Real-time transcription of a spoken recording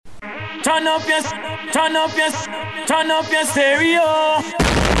Turn up your stereo.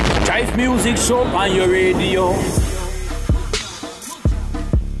 Drive music show on your radio.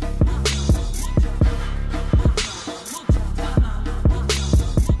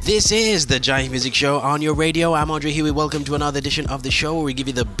 This is the Jive Music Show on your radio. I'm Andre Huey. Welcome to another edition of the show where we give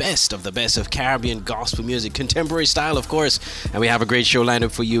you the best of Caribbean gospel music, contemporary style, of course. And we have a great show lined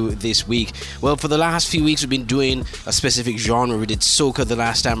up for you this week. Well, for the last few weeks, we've been doing a specific genre. We did soca the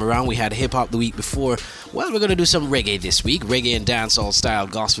last time around. We had hip hop the week before. Well, we're going to do some reggae this week, reggae and dancehall style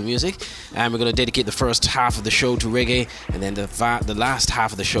gospel music. And we're going to dedicate the first half of the show to reggae and then the last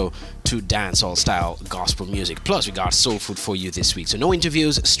half of the show to dancehall style gospel music. Plus, we got soul food for you this week. So no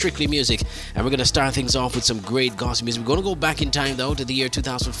interviews, strictly music. And we're going to start things off with some great gospel music. We're going to go back in time, though, to the year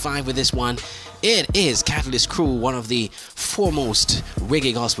 2005 with this one. It is Katalys Crew, one of the foremost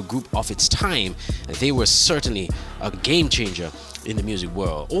reggae gospel group of its time. And they were certainly a game changer in the music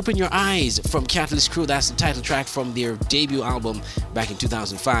world. Open Your Eyes from Katalys Crew. That's the title track from their debut album back in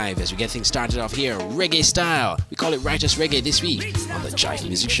 2005. As we get things started off here, reggae style. We call it Righteous Reggae this week on the Jive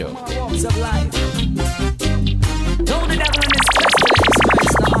Music Show. Though the devil and his pestilence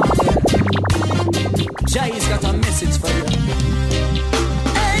Christ the harder. Jai's got a message for you.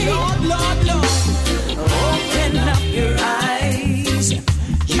 Hey, Lord, Lord, Lord, open up your eyes. You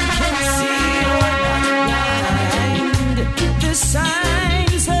can see you're not blind. The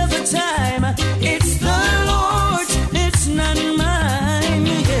signs of the time, it's the Lord's, it's not mine.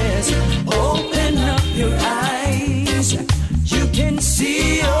 Yes, open up your eyes. You can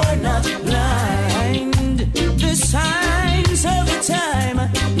see you're not blind. The signs of the time,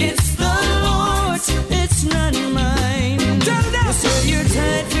 it's the Lord's, it's not mine. You say you're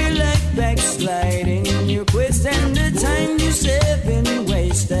tired, feel like backsliding. You question the time you have been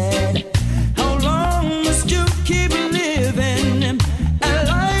wasted. How long must you keep living a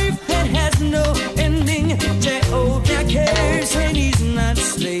life that has no ending? Jehovah cares and he's not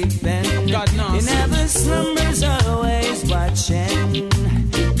sleeping. God knows. He never slumbers, always watching.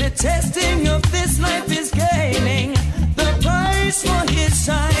 The testing of this life is gaining the price for his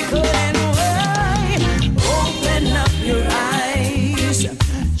cycle and way. Open up your eyes.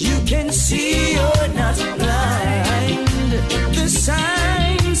 You can see you're not blind. The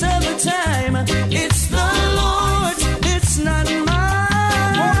signs of the time, it's the Lord's, it's not mine.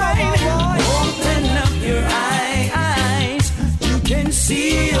 Open up your eyes. You can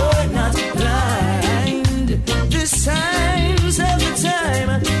see you're not blind. The signs of the time,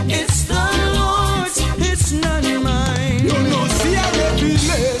 it's the Lord's, it's not mine. You know, see a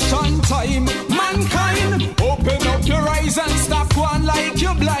revelation time. Mankind, open up your eyes and stop one like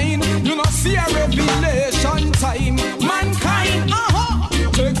you're blind. You know, see a revelation time. Mankind,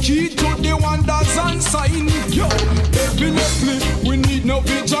 take heed to the wonders and sign. Yo, definitely, we need no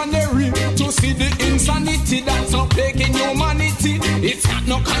visionary to see the insanity that's plaguing humanity. It's not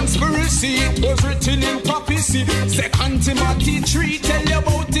no conspiracy, it was written in prophecy. 2 Timothy 3 tell you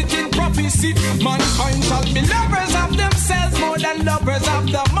about it in prophecy. Mankind shall be lovers of themselves more than lovers of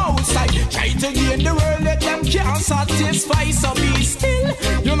the Most High. Try to gain the world, let them can't satisfy. So be still,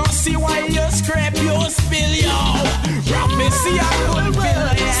 you know, see why you scrape, you spill, yo. Prophecy I fulfill,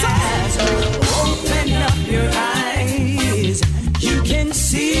 yes. Open up your eyes. You can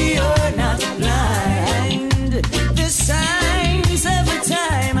see you're not blind. The signs of the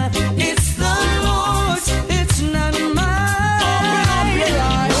time, it's the Lord's, it's not mine.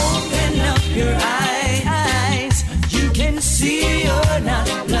 Open up your eyes. You can see you're not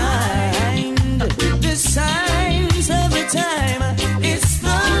blind. The signs of the time, it's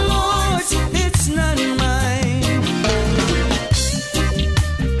the Lord's, it's not mine.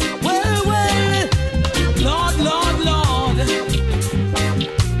 Well, Lord, Lord, Lord.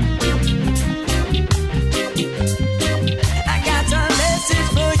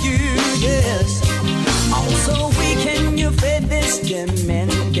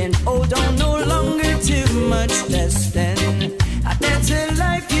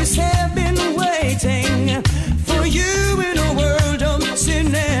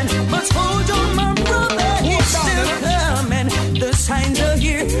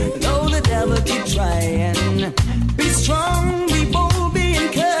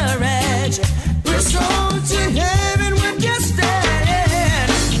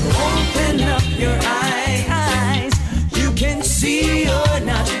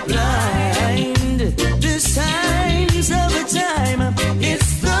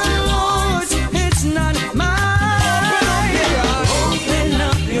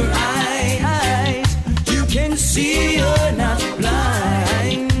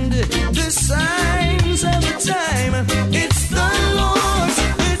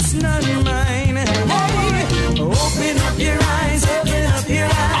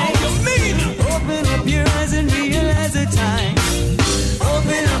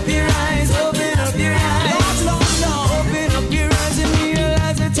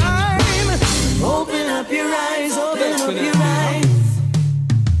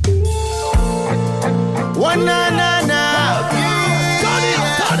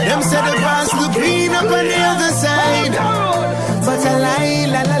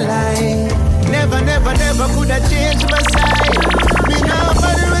 la la la. Never, never, never could I change my side. Me now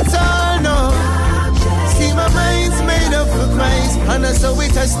bother at all, no. See my mind's made up for Christ, and so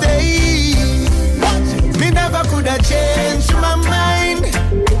it has stayed. Me never could have changed my mind.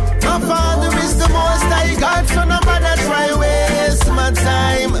 My Father is the most high God, so nobody try waste my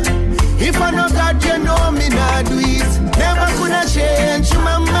time. If I know God, you know me not do it. Never could have changed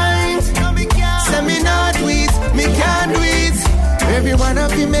my mind. Say me not do it, me can't do it. Every one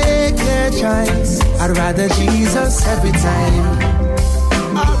of you make their choice. I'd rather Jesus every time.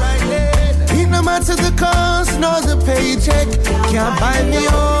 Alright then. It no matter the cost, nor the paycheck, can't buy me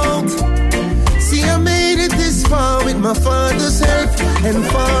out. See, I made it this far with my Father's help, and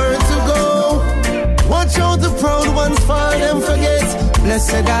far to go. Watch out the proud ones fall and forget.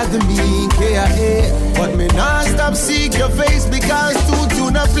 Blessed are the meek, yeah. But me not stop seek your face, because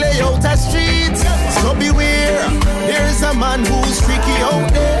two not play out a street. So beware, there's a man who's tricky out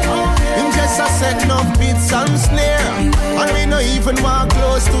there. Him just a setting up beats and snare. And me no even walk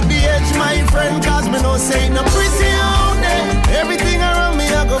close to the edge, my friend, cause me no say no pretty out there. Everything around me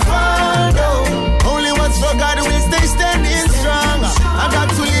I go far though. Only what's for God will stay standing strong. I got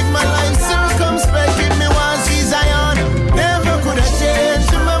to live my life circumspect. If me want see Zion, never could have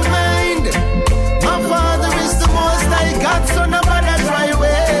changed my mind. My Father is the most high God, so nobody try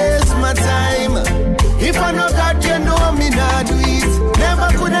waste my time. If I know God, you know me not do it. Never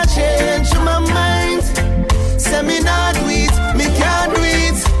could have changed my mind. Say me not do it, me can't do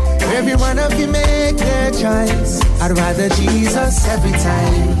it. Every one of you make their choice. I'd rather Jesus every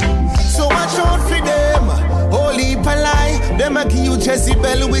time. So watch out for them, holy palai. Them a give you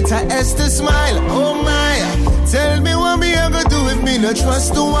Jezebel with a Esther smile. Oh my, tell me what me I gonna do if me not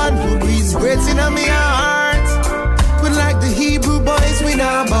trust the one who breathes breath in my heart. But like the Hebrew boys we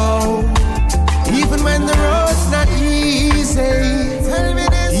now bow. Even when the road's not easy, tell me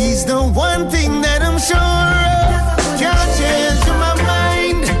this. He's the one thing that I'm sure of. Can't change my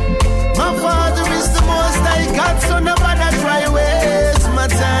mind. My Father is the most high God, so nobody try waste my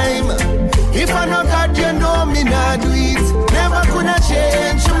time. If I know God, you know me not do it. Never could have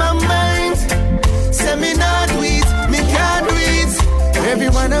changed my mind. Say me not do it, me can't do it. Every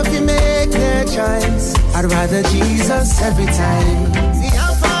one of you make their choice. I'd rather Jesus every time.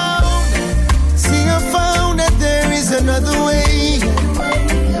 See, I found that there is another way.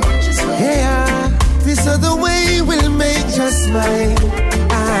 Yeah, this other way will make just mine.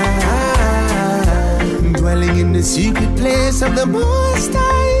 Dwelling in the secret place of the Most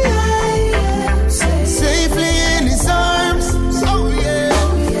High, safely in His arms. Oh yeah,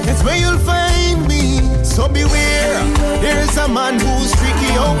 that's where you'll find me. So beware, there's a man who's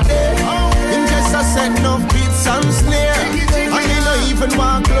tricky out there. In just a setting of beats and snare. And me no even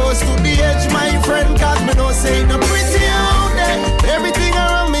walk close to the edge, my friend, cause me no say no pretty out there. Everything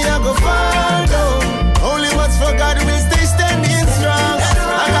around me I go far though. Only what's for God will stay standing strong.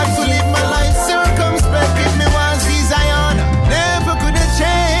 I got to live my life circumspect. If me want see Zion, never could have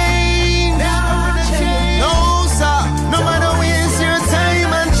changed. No sir, no matter waste your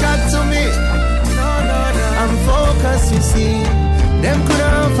time and chat to me. I'm focused, you see. Them could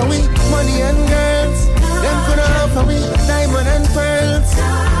offer me money and girls. Them could offer me diamond and pearls.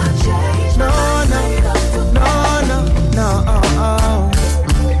 No, no, no, no, no,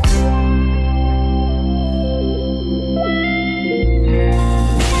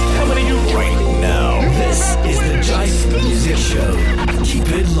 Coming to you right now. This is the Jive Music Show. Keep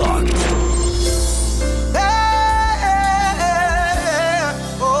it locked. Hey,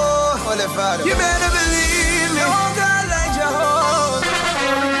 oh, Holy Father. You better believe me. Oh, God, like Jehovah.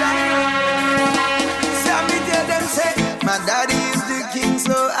 Some tell them say, my daddy is the king,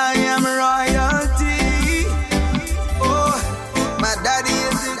 so I am royalty. Oh, my daddy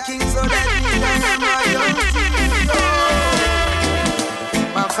is the king, so that means I am royalty. Oh,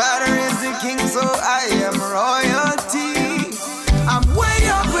 my father is the king, so I am royalty. I'm way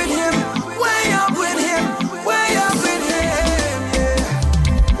up with him, way up with him, way up with him, yeah.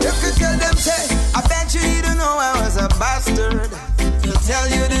 You could tell them, say, I bet you don't know I was a bastard. To tell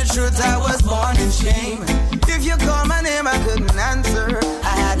you the truth, I was born in shame. If you call my name, I couldn't answer.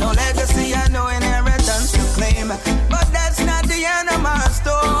 I had no legacy, I had no inheritance to claim. But that's not the end of my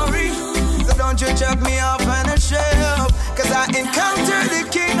story. So don't you chuck me off on a shelf, cause I encountered the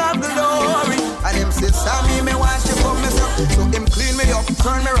King of Glory. And him says, me watch you put me up. So him clean me up,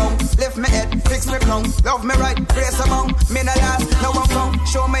 turn me round, lift me head, fix me crown, love me right, grace among me not last, no one come,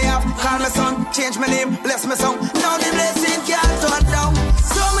 show me off, call me son, change my name, bless me song. Now the blessing can't turn down.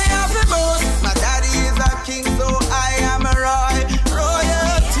 So me have the most. My daddy is a king, so I am a royalty,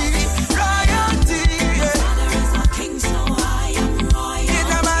 royalty. Yeah. My father is a king, so I am royalty.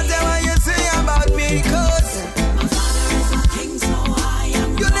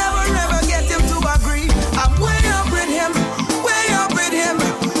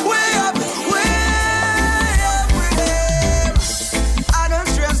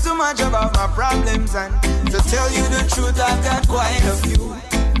 much about my problems, and to tell you the truth, I've got quite a few.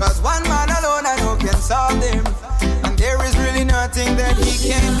 Cause one man alone I know can solve them, and there is really nothing that he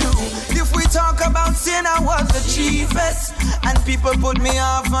can do. If we talk about sin, I was the chiefest, and people put me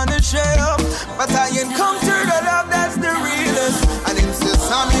off on the shelf. But I encounter the love that's the realest. And him still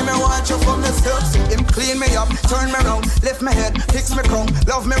saw me want you for myself. See him clean me up, turn me round, lift my head, fix me crown,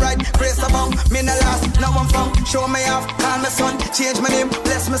 love me right, grace abound. Me no last, now I'm found. Show me off, call me son, change my name,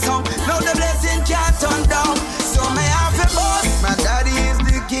 bless my song. Now the blessing can't turn down. So me have a boss. My daddy is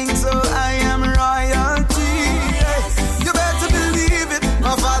the king, so I am royalty. You better believe it.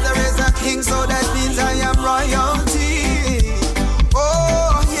 My father is a king, so that means I am royalty.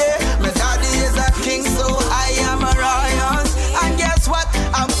 Oh yeah, my daddy is a king, so I am a royal. And guess what?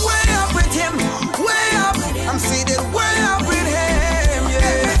 I'm way up with him, way up. I'm seated way up with him. Yeah,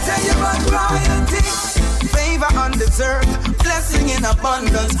 let me tell you about royalty. Favor undeserved, blessing in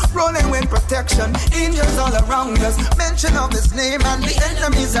abundance, rolling with protection, angels all around us. Mention of his name and the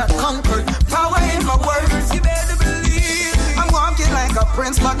enemies are conquered. Power in my words, you better believe. I'm walking like a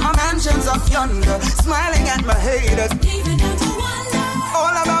prince, but my mansion's up yonder, smiling at my haters.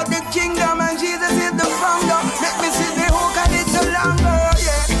 All about the kingdom, and Jesus is the founder. Let me see the hook and it's a longer.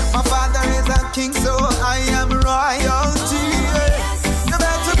 Yeah, my father is a king, so I am royalty. You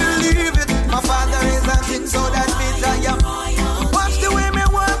better believe it. My father is a king, so that means I am. Watch the way me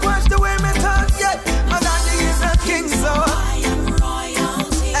work, watch the way me talk. Yeah, my daddy is a king, so I am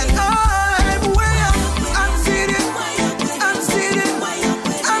royalty. And I'm way up. I'm seated, I'm seated,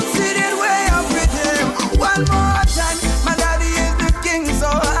 I'm seated way up with him. One more time, my daddy is the king, so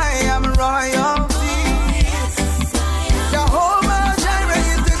I am royalty. Jehovah Jireh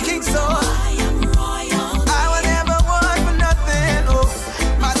is the king, so I am royalty. I will never want for nothing. Oh,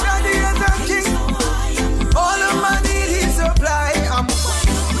 my daddy is the king. All of my need he supply. I'm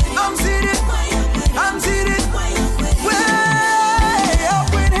seated, I'm seated, way up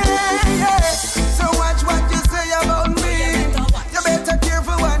with him. Yeah. So watch what you say about me. You better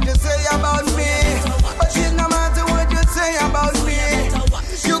careful what you say about me. But it no matter what you say about me,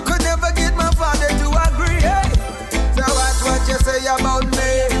 you could never get my father to agree. So watch what you say about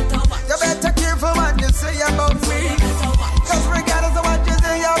me. You better careful what you say about me. Cause regardless of what you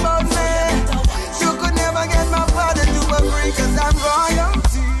say about me, you could never get my father to agree. Cause I'm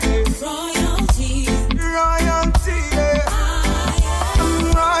royalty. Royalty. Royalty. I'm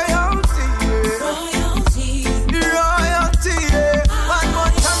royalty. Royalty. Royalty. One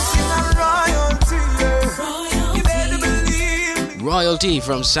more time, sing I'm royalty. You better believe. Royalty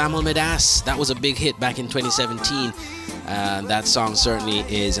from Samuel Medas. That was a big hit back in 2017. That song certainly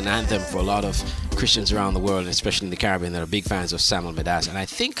is an anthem for a lot of Christians around the world, and especially in the Caribbean, that are big fans of Samuel Medas. And I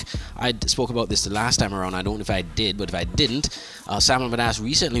think I spoke about this the last time around. I don't know if I did, but if I didn't, Samuel Medas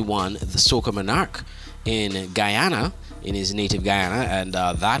recently won the Soca Monarch in Guyana, in his native Guyana, and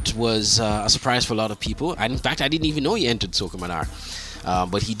that was a surprise for a lot of people. And in fact, I didn't even know he entered Soca Monarch.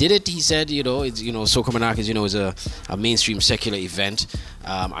 But he did it. He said, Soca Monarch is a mainstream secular event.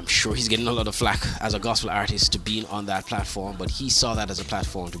 I'm sure he's getting a lot of flack as a gospel artist to being on that platform, but he saw that as a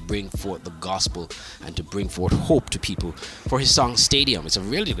platform to bring forth the gospel and to bring forth hope to people for his song Stadium. It's a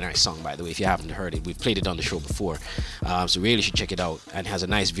really nice song, by the way, if you haven't heard it. We've played it on the show before, so really should check it out, and has a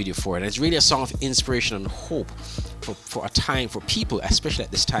nice video for it. And it's really a song of inspiration and hope for a time, for people, especially at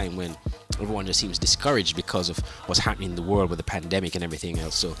this time when everyone just seems discouraged because of what's happening in the world with the pandemic and everything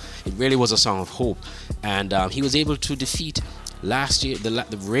else. So it really was a song of hope, and he was able to defeat last year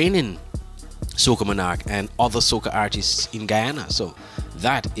the reigning Soca Monarch and other soca artists in Guyana. So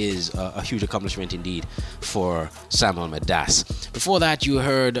that is a huge accomplishment indeed for Samuel Medas. Before that, you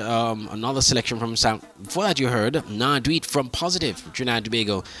heard another selection from Before that, you heard Nah Do It from Positive from Trinidad and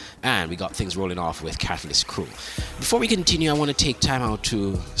Tobago, and we got things rolling off with Katalys Crew. Before we continue, I want to take time out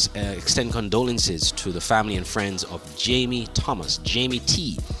to extend condolences to the family and friends of Jamie Thomas, Jamie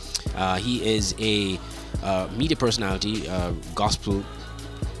T. He is a media personality, gospel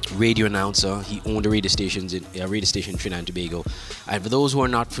radio announcer. He owned a radio station in Trinidad and Tobago. And for those who are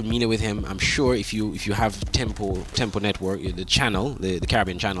not familiar with him, I'm sure if you have Tempo Network, the channel, the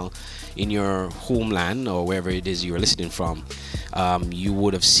Caribbean channel, in your homeland or wherever it is you're listening from, you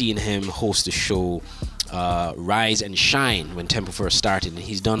would have seen him host the show Rise and Shine when Tempo first started, and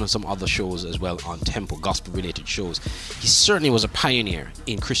he's done some other shows as well on Tempo, gospel related shows. He certainly was a pioneer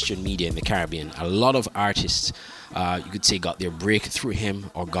in Christian media in the Caribbean. A lot of artists, you could say, got their break through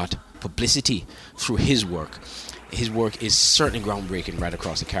him or got publicity through his work. His work is certainly groundbreaking right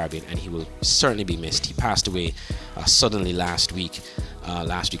across the Caribbean, and he will certainly be missed. He passed away suddenly last week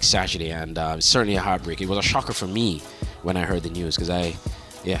Saturday, and certainly a heartbreak. It was a shocker for me when I heard the news, because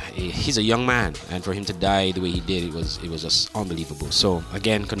he's a young man, and for him to die the way he did, it was just unbelievable. So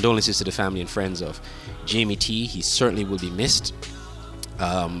again, condolences to the family and friends of Jamie T. He certainly will be missed.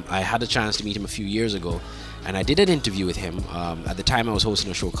 I had a chance to meet him a few years ago, and I did an interview with him. At the time, I was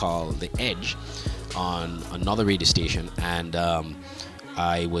hosting a show called The Edge on another radio station, and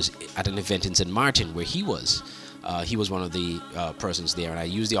I was at an event in St. Martin where he was. He was one of the persons there, and I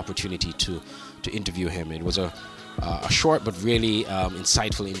used the opportunity to interview him. It was a short but really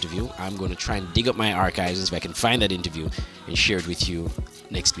insightful interview. I'm going to try and dig up my archives and see if I can find that interview and share it with you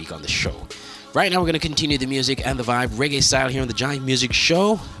next week on the show. Right now, we're going to continue the music and the vibe, reggae style, here on the Jive Music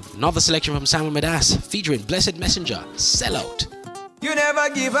Show. Another selection from Samuel Medas featuring Blessed Messenger, Sell Out. You never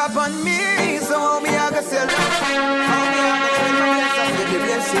give up on me, so how me I go sell out? How me I go trade my blessings for the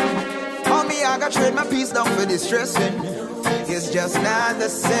blessing? How me I go trade my peace down for the stressing? It's just not the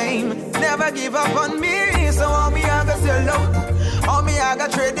same. Never give up on me, so how me I go sell out? How me I go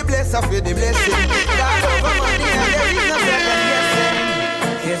trade the blessing for the blessing? God over money and there is no second guessing.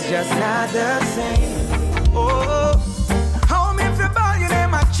 It's just not the same. Oh, how me if you call your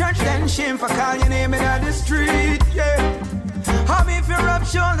name at church, then shame for call your name in the street, yeah. How me if you rub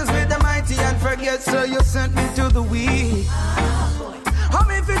shoulders with the mighty and forget, so you sent me to the weak. How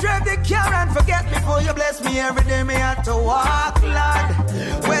me if you drive the car and forget before you bless me every day, me have to walk,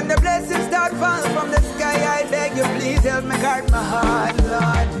 Lord. When the blessings start falling from the sky, I beg you please help me guard my heart,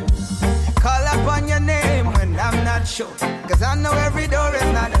 Lord. Call upon your name when I'm not sure, cause I know every door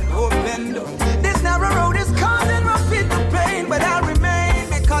is not an open door. This narrow road is causing my feet to pain, but I'll remain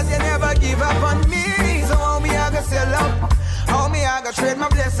because you never give up on me. So how me I go sell out? How me I go trade my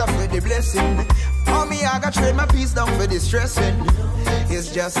blessing for the blessing? How me I go trade my peace down for the stressing?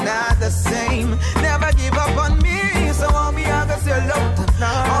 It's just not the same. Never give up on me. So how me I go sell out?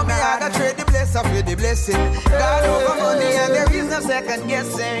 How me I go trade the blessing for the blessing? God over money and there is no second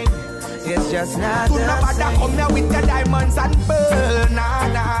guessing. It's just not the same. Come here with the diamonds and pearl,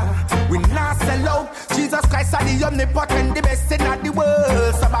 nah. We not sell out. Jesus Christ are the omnipotent, the best in the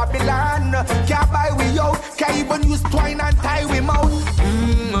world. So Babylon can't buy we out, can't even use twine and tie we mouth.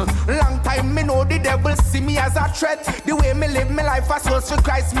 Long time me know the devil see me as a threat. The way me live my life as close to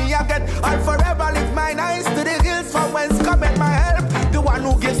Christ me again. I'll forever lift mine eyes to the hills from whence cometh my help. The one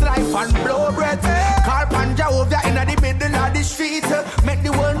who gives life and blow breath. Call pan Jehovah in the middle of the street. Make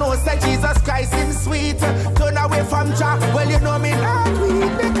the world know say Jesus Christ him sweet. Turn away from Jah, well you know me not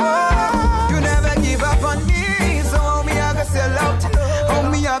weak because you never give up on me. So how me I go sell out? How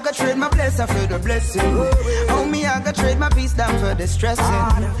me I go trade my blessing for the blessing? How me I go trade my peace down for the stressing?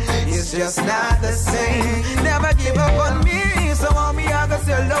 It's just not the same. Never give up on me. So how me I go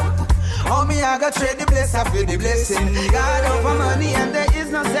sell out? How me I go trade the blessing for the blessing? God over money and there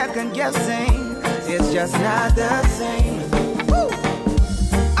is no second guessing. It's just not the same.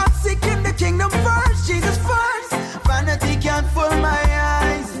 I'm seeking the kingdom first, Jesus first. Vanity can't fool my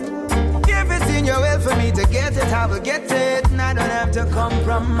eyes. If it's in your will for me to get it, I will get it, and I don't have to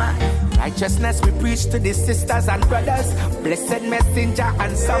compromise. Righteousness we preach to the sisters and brothers. Blessed Messenger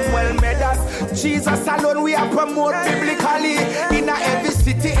and Samuel Medas. Jesus alone we are promote biblically. In every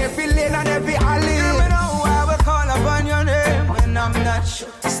city, every lane and every alley. You know I will call upon your name when I'm not sure.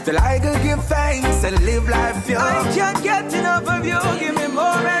 Still I will give thanks and live life pure. I can't get enough of you. Give me more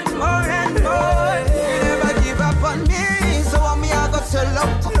and more and more. You never give up on me. So how me I go sell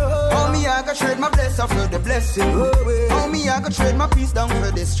out? How me I go trade my blessing for the blessing? How me I go trade my peace down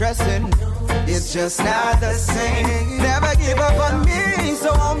for the stressing? It's just not the same. Never give up on me.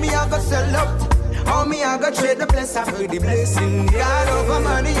 So how me I go sell out? How me I go trade the blessing for the blessing? God over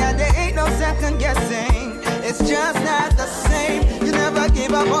money and there ain't no second guessing. It's just not the same. You never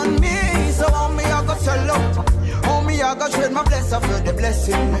give up on me. So how me I go sell out? How me I go trade my blessing for the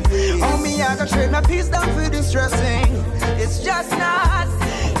blessing? How me I go trade my peace down for the stressing? It's just not.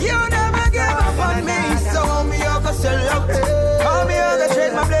 You never give up on me. So how me I go sell out? How me I go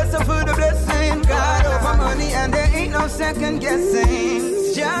trade my blessing for the blessing? God over money and there ain't no second guessing.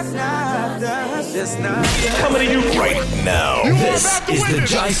 It's just not. Just not. Coming to you right now. This is the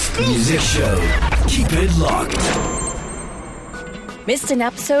Jive Music Show. Keep it locked. Missed an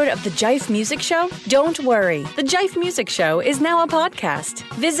episode of the Jive Music Show? Don't worry. The Jive Music Show is now a podcast.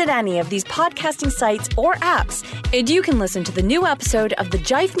 Visit any of these podcasting sites or apps, and you can listen to the new episode of the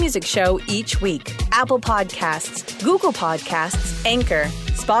Jive Music Show each week. Apple Podcasts, Google Podcasts, Anchor,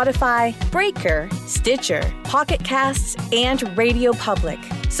 Spotify, Breaker, Stitcher, Pocket Casts, and Radio Public.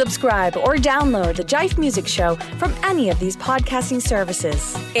 Subscribe or download the Jive Music Show from any of these podcasting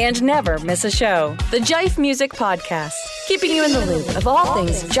services. And never miss a show. The Jive Music Podcast, keeping you in the loop of all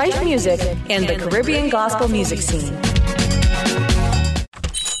things Jive music and the Caribbean gospel music scene.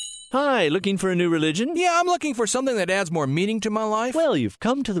 Hi, looking for a new religion? Yeah, I'm looking for something that adds more meaning to my life. Well, you've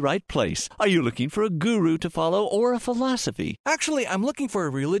come to the right place. Are you looking for a guru to follow or a philosophy? Actually, I'm looking for a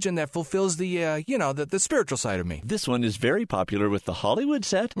religion that fulfills the spiritual side of me. This one is very popular with the Hollywood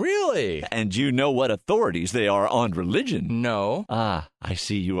set. Really? And you know what authorities they are on religion. No. Ah, I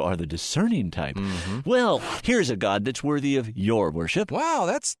see you are the discerning type. Mm-hmm. Well, here's a God that's worthy of your worship. Wow,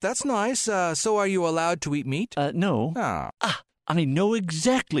 that's nice. So are you allowed to eat meat? No. I know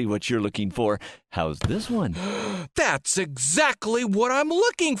exactly what you're looking for. How's this one? That's exactly what I'm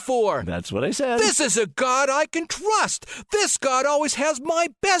looking for. That's what I said. This is a God I can trust. This God always has my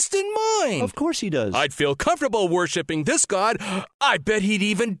best in mind. Of course he does. I'd feel comfortable worshiping this God. I bet he'd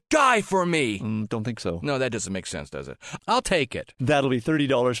even die for me. Don't think so. No, that doesn't make sense, does it? I'll take it. That'll be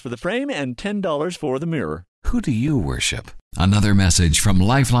 $30 for the frame and $10 for the mirror. Who do you worship? Another message from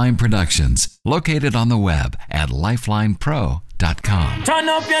Lifeline Productions, located on the web at lifelinepro.com. Turn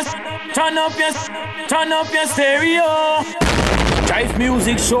up your stereo. Jive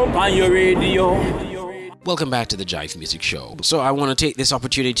Music Show on your radio. Welcome back to the Jive Music Show. So I want to take this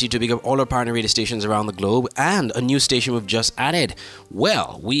opportunity to big up all our partner radio stations around the globe and a new station we've just added.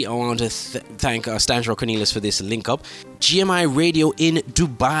 Well, we want to thank Stanshaw Cornelius for this link up. GMI Radio in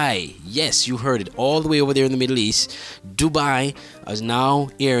Dubai. Yes, you heard it, all the way over there in the Middle East. Dubai is now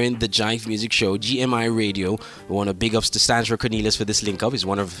airing the Jive Music Show. GMI Radio. We want to big ups to Stanshaw Cornelius for this link up. It's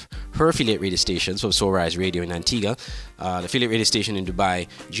one of her affiliate radio stations from Sunrise Radio in Antigua. The affiliate radio station in Dubai,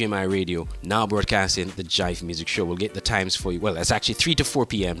 GMI Radio, now broadcasting the Jive Music Show. We'll get the times for you. Well, it's actually 3 to 4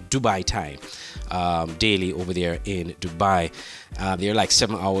 p.m. Dubai time, daily over there in Dubai. They're like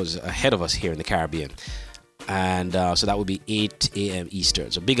 7 hours ahead of us here in the Caribbean. And so that would be 8 a.m. Eastern.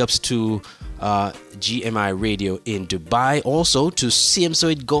 So big ups to GMI Radio in Dubai. Also to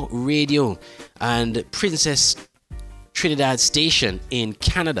CM Go Radio and Princess Trinidad Station in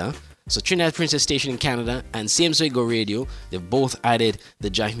Canada. So Trinidad Princess Station in Canada and CM Go Radio, they've both added the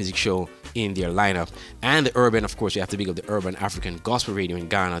Jive Music Show in their lineup. And the Urban, of course, we have to big up the Urban African Gospel Radio in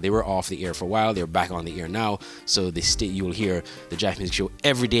Ghana. They were off the air for a while. They're back on the air now. So you will hear the Jive Music Show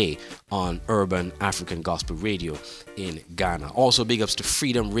every day on Urban African Gospel Radio in Ghana. Also big ups to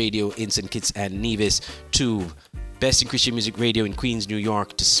Freedom Radio in St. Kitts and Nevis, to Best in Christian Music Radio in Queens, New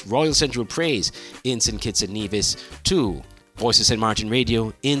York, to Royal Central Praise in St. Kitts and Nevis, to Voice of St. Martin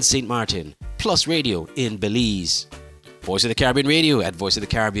Radio in St. Martin, Plus Radio in Belize, Voice of the Caribbean Radio at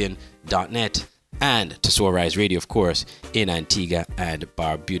voiceofthecaribbean.net, and to Sunrise Radio, of course, in Antigua and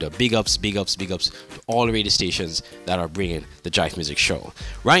Barbuda. Big ups to all the radio stations that are bringing the Jive Music Show.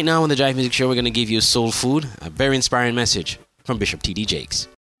 Right now on the Jive Music Show, we're going to give you soul food, a very inspiring message from Bishop T.D. Jakes.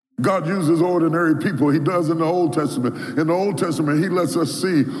 God uses ordinary people. He does in the Old Testament. In the Old Testament, he lets us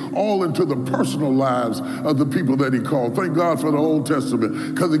see all into the personal lives of the people that he called. Thank God for the Old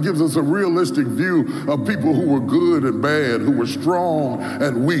Testament, because it gives us a realistic view of people who were good and bad, who were strong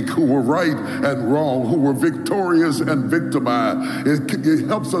and weak, who were right and wrong, who were victorious and victimized. It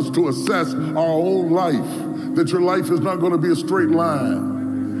helps us to assess our own life, that your life is not going to be a straight line.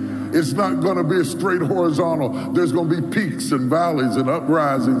 It's not going to be a straight horizontal. There's going to be peaks and valleys and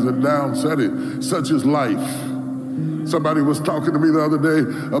uprisings and downsettings. Such is life. Somebody was talking to me the other day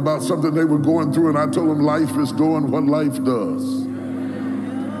about something they were going through, and I told them life is doing what life does.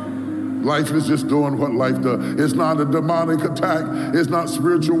 Life is just doing what life does. It's not a demonic attack. It's not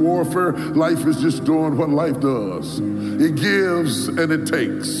spiritual warfare. Life is just doing what life does. It gives and it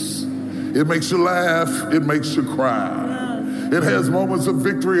takes. It makes you laugh. It makes you cry. It has moments of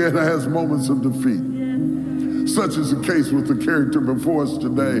victory, and it has moments of defeat. Such is the case with the character before us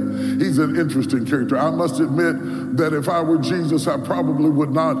today. He's an interesting character. I must admit that if I were Jesus, I probably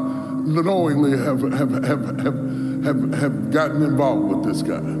would not knowingly have gotten involved with this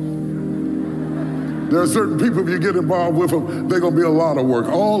guy. There are certain people, if you get involved with them, they're going to be a lot of work.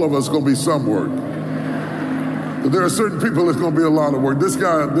 All of us going to be some work. But there are certain people that's going to be a lot of work. This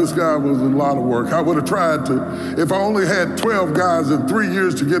guy was a lot of work. I would have tried to, if I only had 12 guys in 3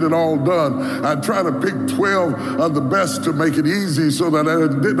 years to get it all done, I'd try to pick 12 of the best to make it easy so that I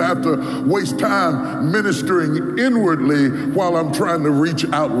didn't have to waste time ministering inwardly while I'm trying to reach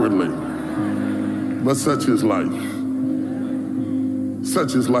outwardly. But such is life.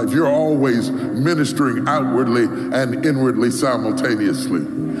 Such is life. You're always ministering outwardly and inwardly simultaneously.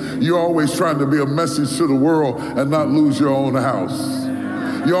 You're always trying to be a message to the world and not lose your own house.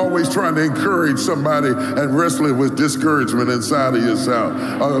 You're always trying to encourage somebody and wrestling with discouragement inside of yourself.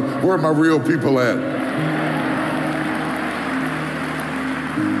 Where are my real people at?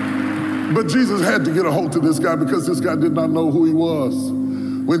 But Jesus had to get a hold of this guy because this guy did not know who he was.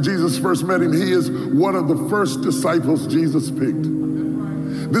 When Jesus first met him, he is one of the first disciples Jesus picked.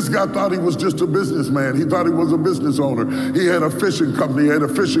 This guy thought he was just a businessman. He thought he was a business owner. He had a fishing company. He had a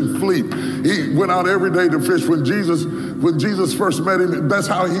fishing fleet. He went out every day to fish. When Jesus first met him, that's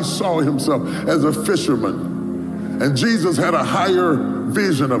how he saw himself, as a fisherman. And Jesus had a higher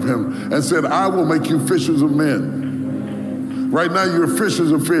vision of him and said, I will make you fishers of men. Right now, you're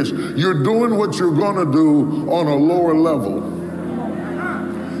fishers of fish. You're doing what you're going to do on a lower level.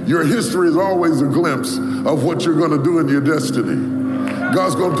 Your history is always a glimpse of what you're going to do in your destiny.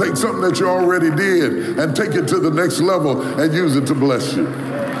 God's going to take something that you already did and take it to the next level and use it to bless you.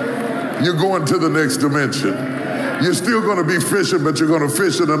 You're going to the next dimension. You're still going to be fishing, but you're going to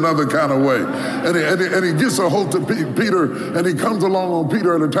fish in another kind of way. And he gets a hold to Peter, and he comes along on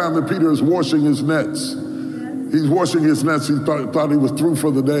Peter at a time that Peter is washing his nets. He's washing his nets. He thought he was through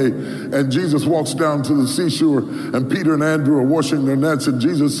for the day. And Jesus walks down to the seashore, and Peter and Andrew are washing their nets. And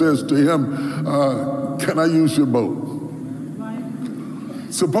Jesus says to him, can I use your boat?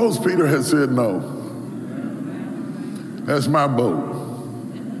 Suppose Peter had said no. That's my boat.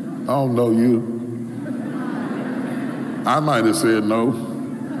 I don't know you. I might have said no.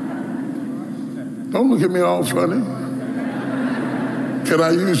 Don't look at me all funny. Can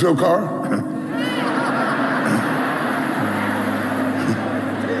I use your car?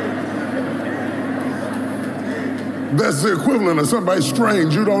 That's the equivalent of somebody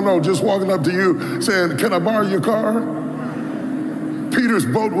strange you don't know just walking up to you saying, can I borrow your car? Peter's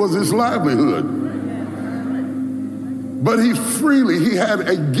boat was his livelihood. But he had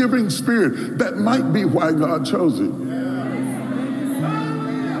a giving spirit. That might be why God chose him.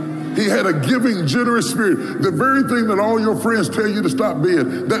 He had a giving, generous spirit. The very thing that all your friends tell you to stop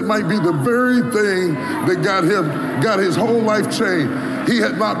being, that might be the very thing that got his whole life changed. He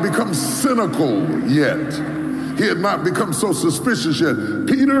had not become cynical yet. He had not become so suspicious yet.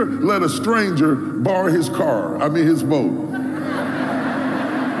 Peter let a stranger borrow his boat.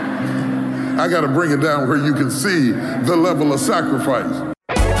 I got to bring it down where you can see the level of sacrifice.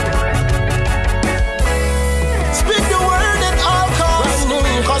 Speak the word at all costs,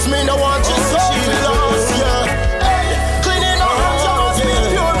 cause me no want you so lost, yeah. Hey, cleaning our hands, always be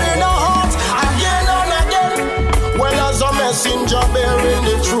pure in our hearts, again and again. Well, as a messenger bearing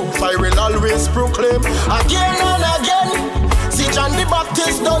the truth, I will always proclaim, again and again. See John the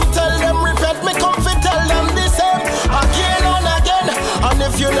Baptist, don't tell them repent, me come fi tell them the same, again and again. And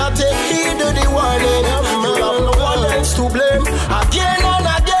if you not take heed to the warning, you have no one else to blame. Again and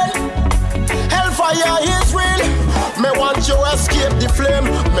again, hellfire is real. Me want you escape the flame.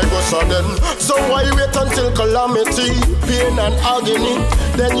 Me go sudden, so why wait until calamity, pain and agony?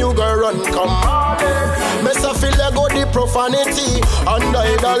 Then you go run, come on. Me say feel like go the profanity and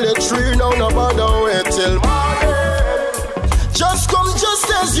idolatry. Now no bother wait till morning. Just come just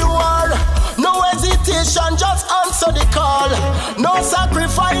as you are. No hesitation, just answer the call. No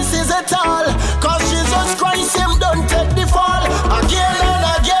sacrifices at all, cause Jesus Christ, him don't take the fall. Again and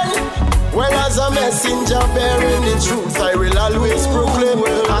again, well, as a messenger bearing the truth, I will always proclaim.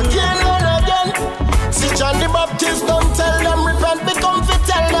 Again and again, see John the Baptist, don't tell them repent, become fit,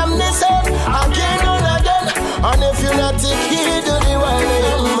 tell them the same. Again and again, and if you not take heed to the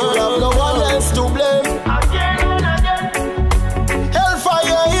warning, you have no one else to blame. Again and again,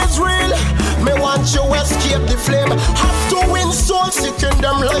 hellfire is real. Me want you escape the flame. Have to win souls, seeking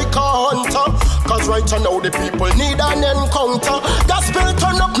them like a hunter. Cause right now the people need an encounter. Gospel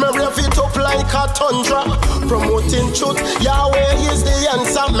turn up, me rev it up like a tundra. Promoting truth, Yahweh is the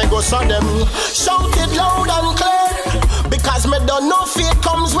answer. Me go saw them shout it loud and clear. Because me don't know faith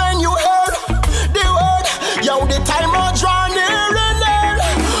comes when you hear the word. Yo, the time I draw near and near.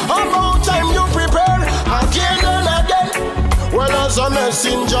 About time you prepare again and again. Well, as a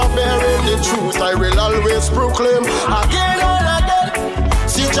messenger bearing the truth, I will always proclaim again and again.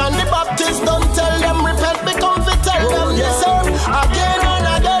 See John the Baptist, don't tell them repent, become fit, tell them the same. Again and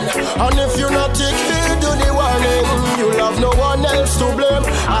again, and if you not take heed to the warning, you'll have no one else to blame.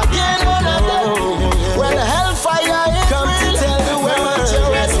 Again and again, well, hellfire is come real. To tell the world you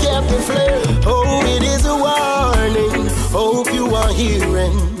escape the flame. Oh, it is a warning. Hope you are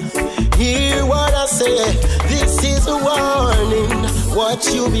hearing. Hear what I say. This is a warning. What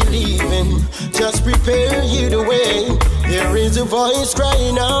you believe in, just prepare you the way. There is a voice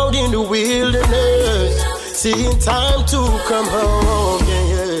crying out in the wilderness, saying time to come home.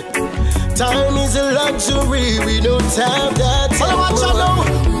 Yeah. Time is a luxury, we don't have that time. Well, watch out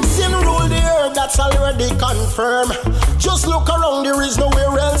now. Sin rule the earth, that's already confirmed. Just look around, there is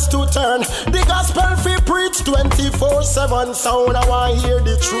nowhere else to turn. The gospel fi preach 24/7. Sound I want hear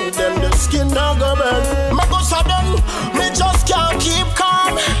the truth, then the skin not go burn. Me go sudden, me just can't keep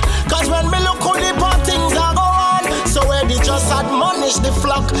calm. Cause when me look how the bad things are go on, so where they just had money punish the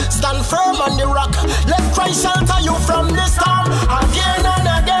flock. Stand firm on the rock. Let Christ shelter you from the storm. Again and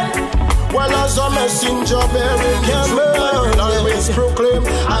again. Well, as a messenger bearing your word, always proclaim.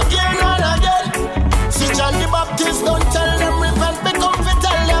 Again and again. See John the Baptist, don't tell them repent, become to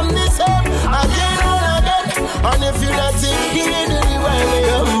tell them the same. Again and again. And if you're not thinking well,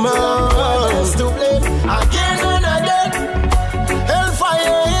 your man is to blame. Again and again.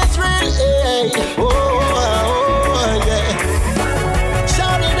 Hellfire is real. Hey. Oh, yeah.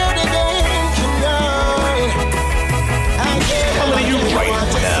 Shout it out again tonight. Again. Coming to you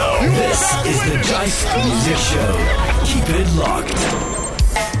right now. This is the Jive Music Show. Keep it locked.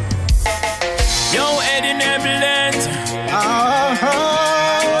 Yo, Eddie Neblet.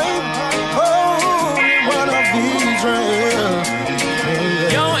 One of Israel.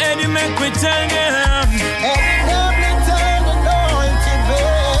 Yo, Eddie, make we tell them. Eddie Neblet and anointed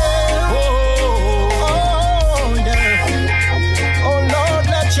veil. Oh, yeah. Oh, Lord,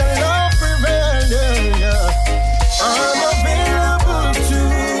 let your love prevail. Yeah. I'm available to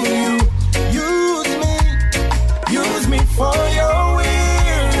you. Use me for your will.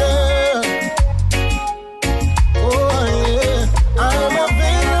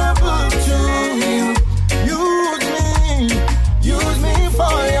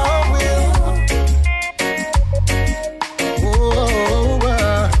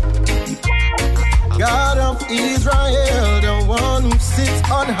 Israel, the one who sits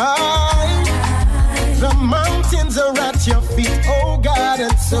on high. The mountains are at your feet, oh God,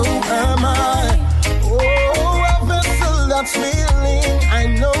 and so am I. Oh, a vessel that's willing, I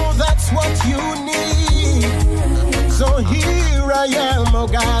know that's what you need. So here I am, oh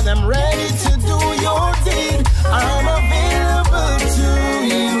God, I'm ready to do your deed. I'm available to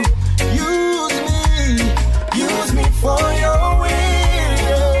you. Use me for your will.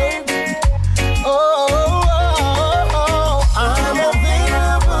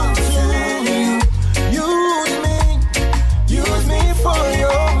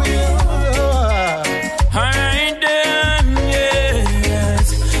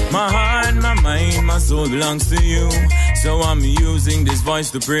 Soul belongs to you, so I'm using this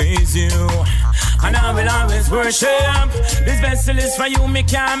voice to praise you. And I will always worship. This vessel is for you, me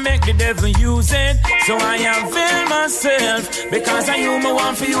can't make the devil use it. So I avail myself, because I you me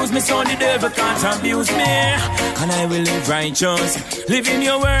want to use me, so the devil can't abuse me. And I will live righteous, live in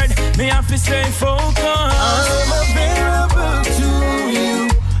your word, me have to stay focused. I'm available to you.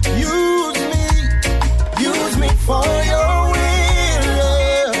 Use me for your will.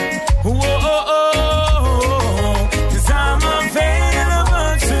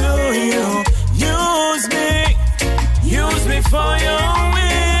 For your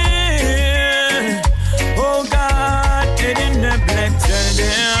will, oh God, get in the black, tell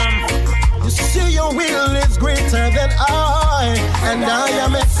them. You see your will is greater than I, and I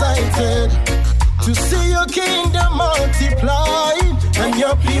am excited to see your kingdom multiply and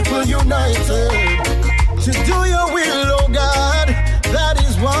your people united. To do your will, oh God, that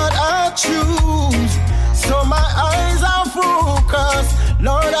is what I choose. So my eyes are focused,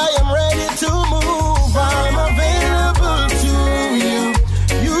 Lord, I am ready to move. I'm available to you.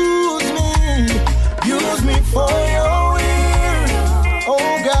 Use me for your will,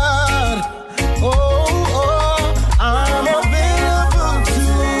 oh God. Oh, I'm available to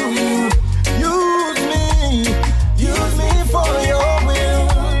you. Use me for your will.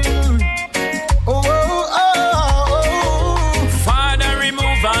 Oh. Father,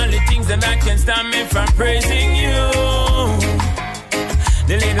 remove all the things that can stop me from praising you.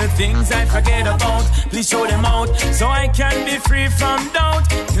 The little things I forget about, please show them out, so I can be free from doubt.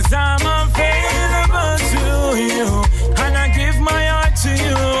 Cause I'm available to you, and I give my heart to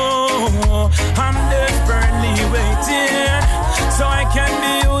you. I'm desperately waiting, so I can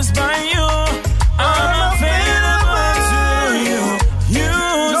be used by you. I'm available to you.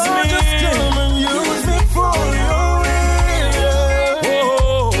 Use me. Just come and use me for your will.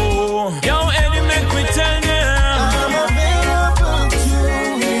 Oh, yo, Eddie, make me tell them.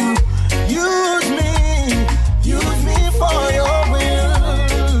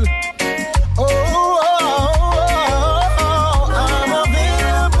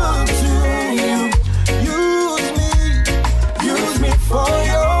 For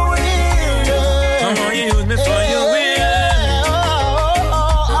your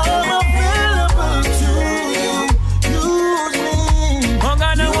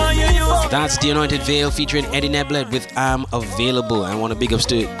That's The Anointed Veil featuring Eddie Neblet with I'm Available. I want to big ups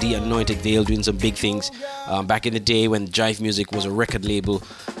to The Anointed Veil doing some big things. Back in the day when Jive Music was a record label,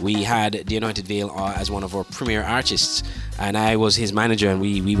 we had The Anointed Veil as one of our premier artists, and I was his manager, and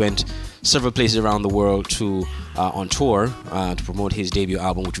we went several places around the world to on tour to promote his debut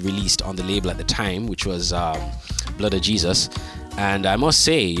album, which released on the label at the time, which was Blood of Jesus. And I must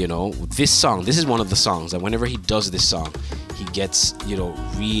say, you know, this is one of the songs that whenever he does this song, he gets, you know,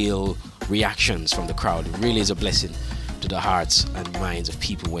 real reactions from the crowd. It really is a blessing to the hearts and minds of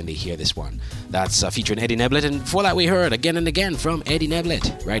people when they hear this one. That's featuring Eddie Neblet, and before that we heard again and again from Eddie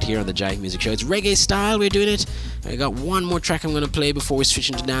Neblet right here on the Jive Music Show. It's reggae style, we're doing it. I got one more track I'm going to play before we switch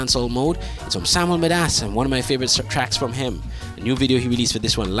into dancehall mode. It's from Samuel Medas, and one of my favorite tracks from him. A new video he released for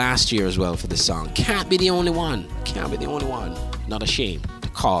this one last year as well for this song. Can't be the only one. Can't be the only one. Not ashamed to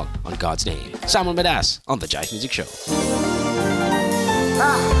call on God's name. Samuel Medas on the Jive Music Show.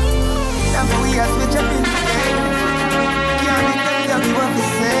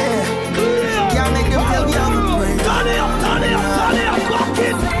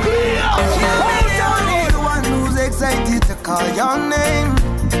 Excited to call your name.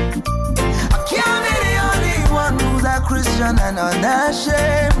 I can't be the only one who's a Christian and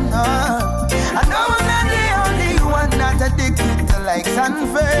unashamed. No. I know I'm not the only one not addicted to likes and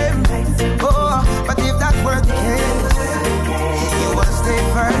fame. Oh, but if that were the case, you will stay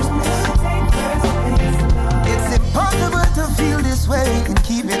first. It's impossible to feel this way and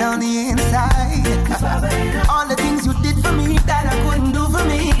keep it on the inside. All the things you did for me that I couldn't do for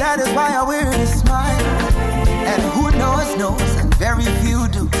me, that is why I wear this smile. And who knows, and very few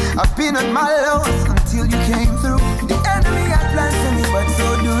do. I've been on my lows until you came through. The enemy had plans for me, but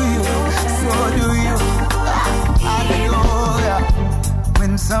so do you. Hallelujah.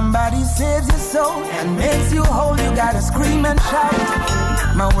 When somebody saves your soul and makes you whole, you gotta scream and shout.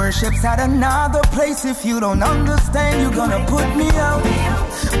 My worship's at another place. If you don't understand, you're gonna put me out.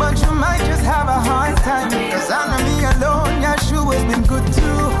 But you might just have a hard time, cause under me alone, Yeshua's been good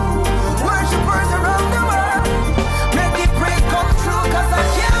too. Worshippers around the world, make the praise come true, cause I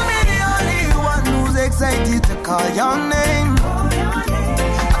can't be the only one who's excited to call your name.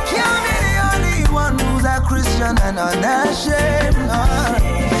 I can't be the only one who's a Christian and unashamed.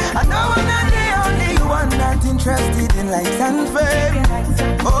 I know I'm not the only one that's interested in likes and fame.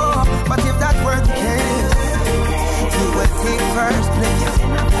 Oh, but if that were the case, you would take first place.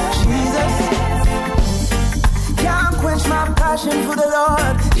 Jesus, can't quench my passion for the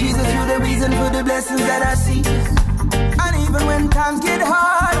Lord. Jesus, you're the reason for the blessings that I see. And even when times get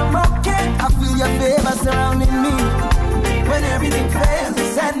hard, I'm okay. I feel your favor surrounding me. When everything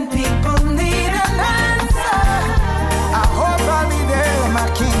fails and people need an answer, I hope I'll be there, my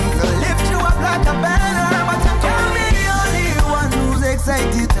King, to lift you up like a banner. But you can't be the only one who's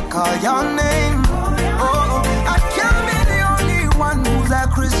excited to call your name. Oh, I can't be the only one who's a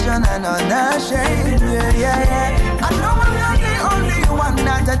Christian and unashamed. Yeah. I know I'm not the only one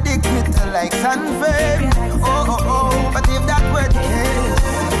not addicted to likes and fame. Oh, but if that were the case,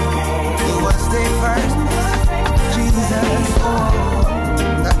 you will stay first. Jesus,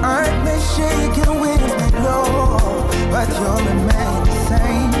 the earth may shake and winds may blow, but you'll remain the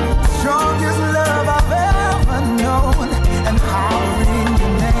same. Strongest love I've ever known, and power in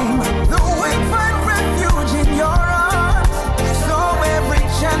your name. The weak find refuge in your arms, so every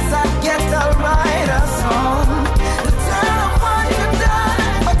chance I get I'll write a song to tell them what you've done.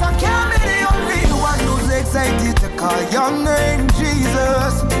 But I can't be the only one who's excited to call your name,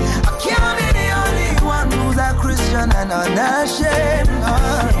 Jesus. I can't be the only one who's a Christian and unashamed.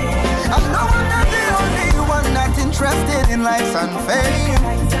 I know I'm not the only one that's interested in likes and fame.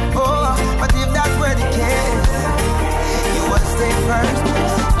 Oh, but if that were the case, you will stay first.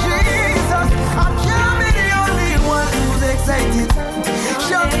 Jesus, I can't be the only one who's excited.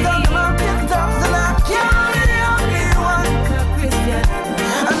 Shout down the mountain tops, and I can't be the only one.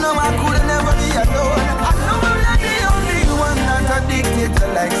 I know I could never be alone. I know I'm not the only one that's addicted to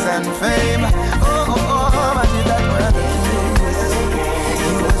likes and fame. Oh, but if that were the case,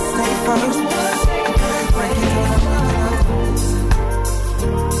 you will stay first. Break it down.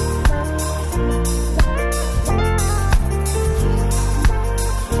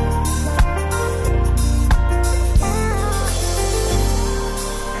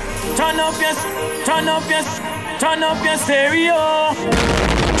 Turn up your stereo.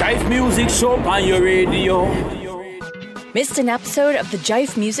 Jive Music Show on your radio. Missed an episode of the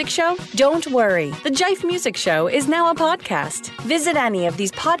Jive Music Show? Don't worry. The Jive Music Show is now a podcast. Visit any of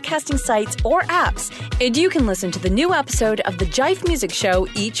these podcasting sites or apps, and you can listen to the new episode of the Jive Music Show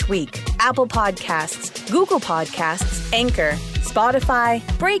each week. Apple Podcasts, Google Podcasts, Anchor, Spotify,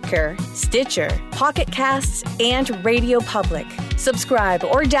 Breaker, Stitcher, Pocket Casts, and Radio Public. Subscribe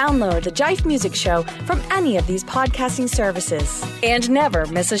or download the Jive Music Show from any of these podcasting services. And never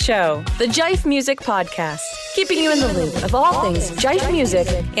miss a show. The Jive Music Podcast, keeping you in the loop of all things Jive music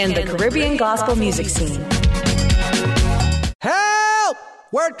and the Caribbean gospel music scene. Help!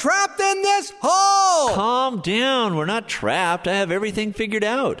 We're trapped in this hole! Calm down. We're not trapped. I have everything figured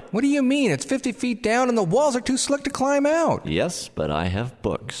out. What do you mean? It's 50 feet down and the walls are too slick to climb out. Yes, but I have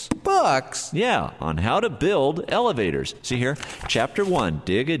books. Books? Yeah, on how to build elevators. See here, Chapter 1,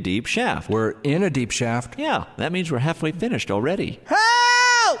 dig a deep shaft. We're in a deep shaft. Yeah, that means we're halfway finished already. Help!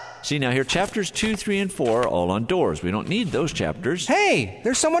 See, now here, Chapters 2, 3, and 4 are all on doors. We don't need those chapters. Hey,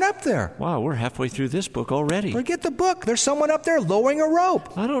 there's someone up there. Wow, we're halfway through this book already. Forget the book. There's someone up there lowering a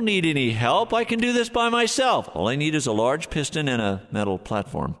rope. I don't need any help. I can do this by myself. All I need is a large piston and a metal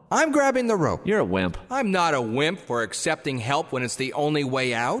platform. I'm grabbing the rope. You're a wimp. I'm not a wimp for accepting help when it's the only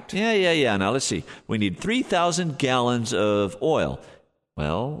way out. Yeah. Now, let's see. We need 3,000 gallons of oil.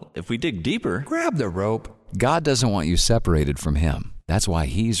 Well, if we dig deeper... Grab the rope. God doesn't want you separated from Him. That's why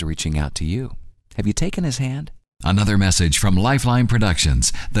He's reaching out to you. Have you taken His hand? Another message from Lifeline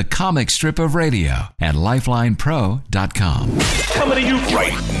Productions, the comic strip of radio at lifelinepro.com. Coming to you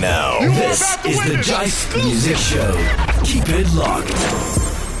right now. This is the Jive Music Show. Keep it locked.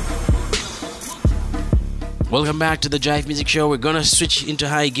 Welcome back to the Jive Music Show. We're gonna switch into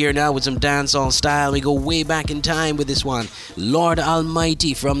high gear now with some dancehall style. We go way back in time with this one. Lord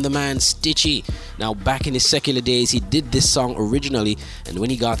Almighty from the man Stichie. Now, back in his secular days, he did this song originally, and when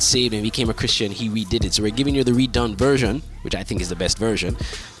he got saved and became a Christian, he redid it. So we're giving you the redone version, which I think is the best version.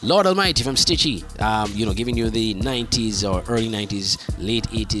 Lord Almighty from Stichie, giving you the 90s or early 90s, late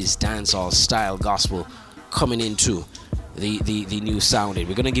 80s dancehall style gospel coming into the new sounding.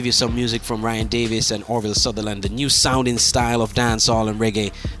 We're going to give you some music from Ryan Davis and Orville Sutherland, the new sounding style of dancehall and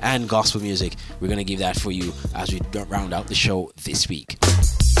reggae and gospel music. We're going to give that for you as we round out the show this week.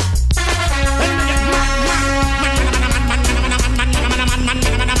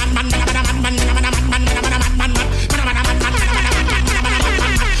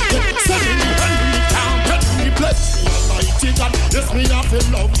 Yes, me have to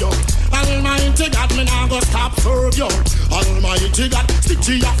love you. Almighty God, me nah go stop serve you. Almighty God,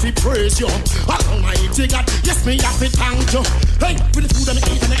 Stichie have to praise you. Almighty God, yes, me have to thank you. Hey, with the food and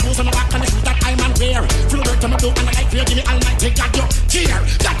the eat and the clothes and the back and the shoes that I'm and wear. Feel the work to me do and the life you give me, Almighty God, you care.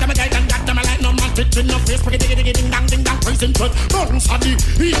 God them a guide and God them a light, no man fit in no face. Put it ding dang, praising God. Burns on the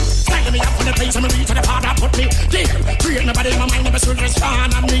heat. Slide me up from the place and me reach to the Father put me there. Create nobody in my mind, never should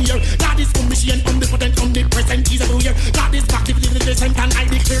respond. I'm near. God is omniscient, omnipotent, omnipresent. He's everywhere. God is back, the same time I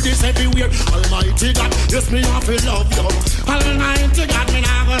declare this everywhere. Almighty God, yes, me have to love you. Almighty God, me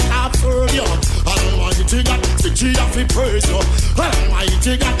never stop serve you. Almighty God, Stichie have to praise you.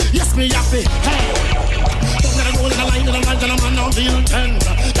 Almighty God, yes, me have to. Hey, don't let it go in the line, and I'm not feel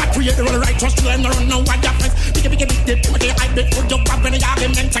tender. God create the righteous to and run no what happens. Big, I bet for your back when the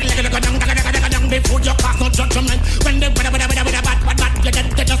argument. Down before your class, no judgment. When they bad,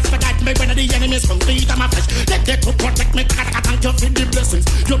 you just forget me when the enemies come to eat my flesh. They could protect me, thank you for the blessings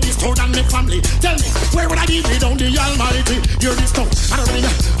you bestowed on my family. Tell me, where would I be without the Almighty? You're this stone. Almighty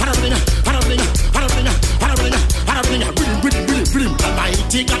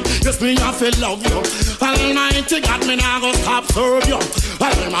God, yes, me have to love you. Almighty God, me nah go stop serve you.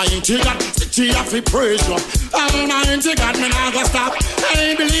 Almighty God, Stichie have to praise you. Almighty God, me nah go stop.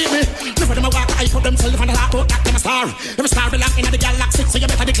 Hey, believe me, look for them a walk, I put themselves on the lap, out like them a star. Every star belong in the galaxy, so you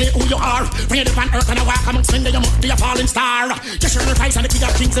better declare who you are. Bring it on earth and a walk amongst men, you must be a falling star. Just your price and the king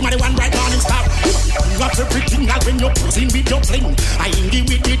of kings, the one bright morning star. You got everything out when you're cruising with your fling. I ain't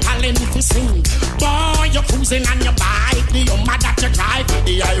with the talent to sing. Boy, you're cruising on your bike, the mad that you drive.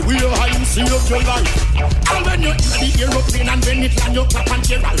 The highway, I see up your life. And when you're in the aeroplane and when it land, you clap and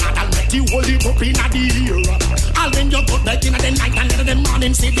cheer. I'll let you hold it up in the ear. And when you go back in the night and in the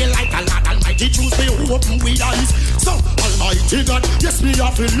morning, see the light. Almighty Tuesday, open with eyes. So, Almighty God, yes, me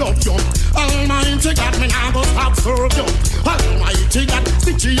have to love you. Almighty God, me nah go stop serve you. Almighty God,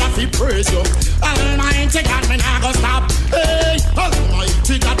 Stichie have to praise you. Almighty God, me nah go stop. Hey,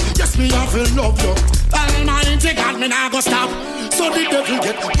 Almighty God, yes, me have to love you. Almighty God, me nah go stop. So the devil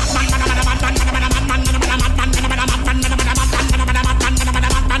get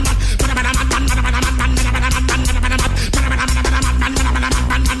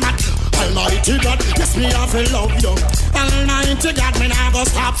Almighty God, yes, yes, me have to love you. Almighty God, me nah go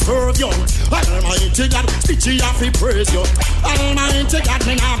stop serve you. Almighty God, Stichie have to praise you. Almighty God,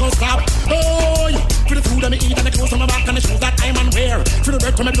 me nah go stop. Oh, for the food that me eat and the clothes on my back and the shoes that I'm on wear. For the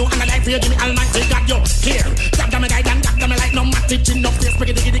work from me do and the life you give me, Almighty God, you here. God damn me guide and God damn me like no matter chin no face. Make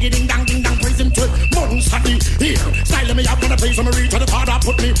it diggy diggy ding dang praise him to months happy here. Style me up when the place when me reach to the Father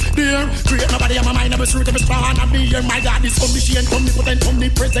put me there. Create my body and my mind and my spirit and my strong and me here. My God is omniscient, omnipotent,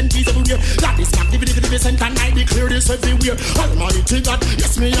 omnipresent, He's everywhere. God is magnificent and I declare this everywhere. Almighty God,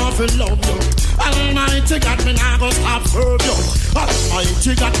 yes me have to love you. Almighty God, me nah go stop serve you.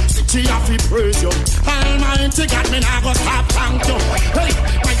 Almighty God, Stichie have to praise you. Almighty God, me nah go stop thank you. Hey,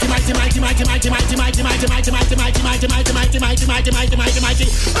 mighty, mighty, mighty, mighty, mighty, mighty, mighty, mighty, mighty, mighty, mighty, mighty, mighty, mighty, mighty, mighty, mighty, mighty.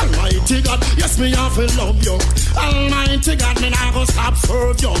 Almighty God, yes me have to love you. Almighty God, me nah go stop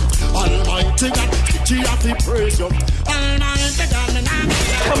serve you. Almighty God, Stichie have to praise you. Almighty God, me nah go.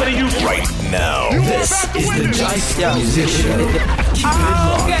 Coming to you right now. This is the Jive Music Show. Keep it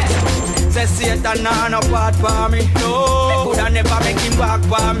locked. Say Satan nah no part for me. No, coulda never make him walk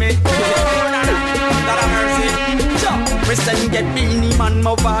for me. God have mercy. Me send get beanie man,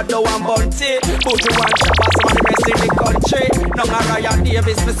 my father and bunty. Put you one shop as some of the best in the country. No Mariah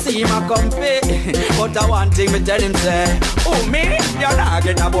Davis, me see my comfy. But I one thing me tell him say, oh me, you're not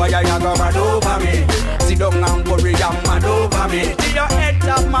get a boy, you go mad over me. Sit down and worry and mad over me. See your head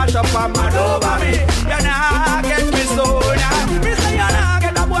up, mash up and mad over me. You're not get me so now. Me say you're not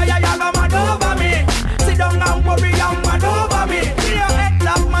get a boy, you go mad over me. Sit down and worry and mad over me. See your head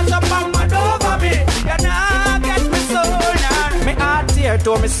up, mash up and mad over me. You're not get me so now. Me heart here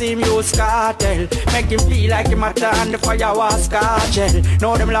to me see me use cartel. Make him feel like him a turn the fire was cartel.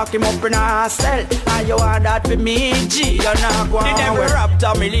 Now them lock him up in a hostel. And you want that for me, G, you're not going. The devil wrapped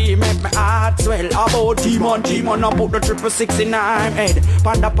on me, leave make my heart swell. About demon, I put the 669 head.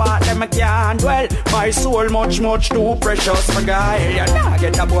 Panda part them I can't dwell. My soul much too precious for guy. You not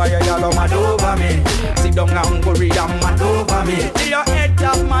get a boy, you go mad over me. Sit down and worry and mad over me. Till your head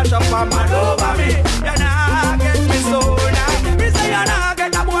up, mash up and mad over me. You not get me so now. Me say you not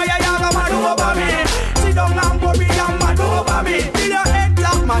get a boy, you go mad over me. Sit down and worry and mad over me. Till your head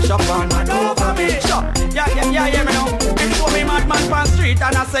up, mash up and mad over me. Sure. Yeah, me know. Him show me madman pan street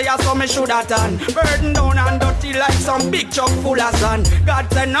and I say I saw me shoulda done. Burden down and dirty like some big truck full of sand. God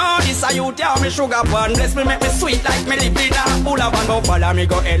said no, this a you tell me sugar pan. Bless me, make me sweet like me lip in a full of one. Go follow me,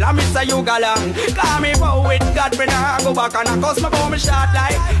 go hell and me say you go long. Call me bow with God, me nah go back and I cause me bow me short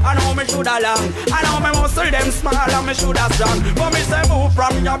like I know me shoulda long. I know me muscle them small and me shoulda strong. But me say move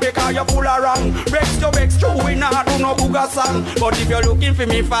from you because you full of wrong. Breaks your vex true, we nah do no booger song. But if you're looking for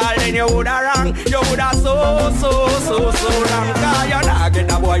me fall, then you woulda wrong. You woulda so long. Cause you nah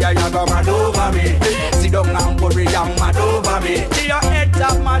get a boy, you go mad over me. Sit down and worry and mad over me. Till your head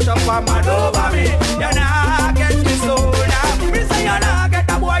up, mash up and mad over me. You nah get me so now. Me say you nah get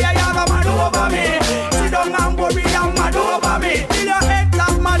a boy, you go mad over me. Sit down and worry and mad over me. Till your head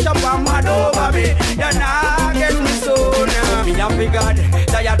up, mash up and mad over me. You nah get me so now. Me have God,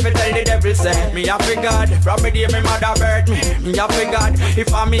 tired for tell the devil say. Me have God, from me day me mother birth me. Me have God,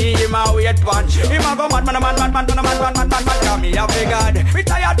 if I me him a wait punch. Him a go mad. Me have God, me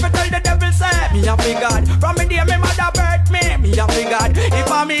tired for tell the devil say. Me have God, from me day me mother birth me. Me have God,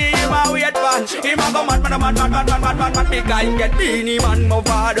 if I me him a wait punch. Him a go mad. Me can get beanie man, my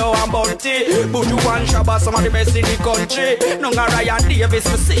father and bunty. Put you one shabba, some of the best in the country. No Ryan Davis,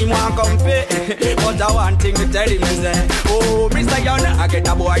 me see him one comfy. But I want thing to tell him is say, oh, me say you nah get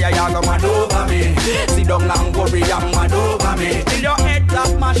a boy, you go mad over me. Sit down and worry and mad over me. Till your head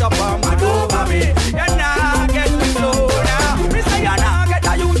up, mash up and mad over me. You nah get me slow now. Me say you nah get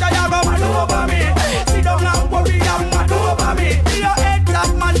a youth, you go mad over me. Sit down and worry and mad over me. Till your head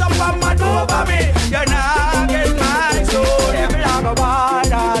up, mash up and mad over me. You nah get my soul. Every I go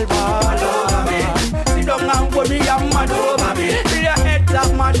bad over me. Sit down and worry and mad over me. Till your head up,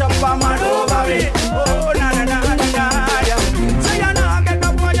 mash up and mad over me. Oh na. Say you nah get a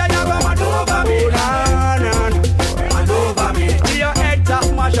boy, you go mad over me. Mad over me. Till your head up,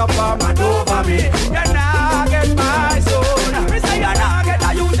 mash up and mad over me. You nah get my soul. Me say you nah get a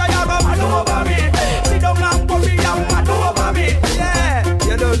youth, you go mad over me. Sit down and worry and mad over me. Yeah,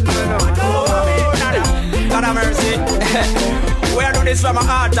 you don't know. Mad over me. God have mercy. We do this from my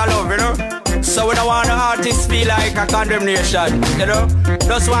heart, I love, you know. So we don't want the artists feel like a condemnation, you know.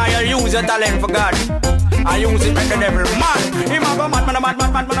 That's why you use your talent for God. I use it make the devil mad. Him a go mad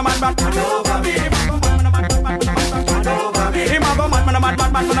over me. Him a go mad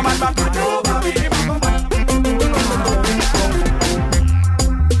over me.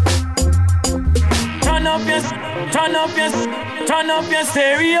 Turn up your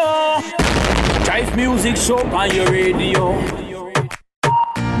stereo. Jive Music Show on your radio.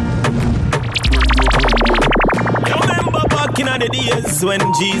 Remember back in the days when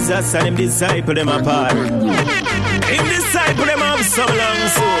Jesus and him disciple them apart. Him disciple them have some long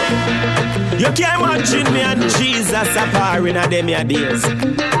so. You can't imagine me and Jesus apart in a them your days.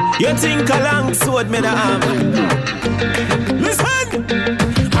 You think a long sword me the arm. Listen!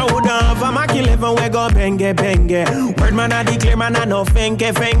 I would have a Mac 11 we go benge benge. Word man a declare man a no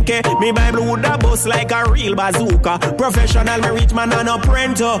fenke fenke. Me Bible would a bust like a real bazooka. Professional me rich man a no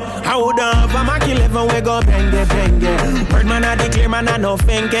prento. I would have a Mac 11 we go benge benge. Word man a declare man a no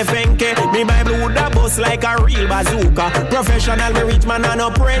fenke fenke. Me Bible would a bust like a real bazooka. Professional me rich man a no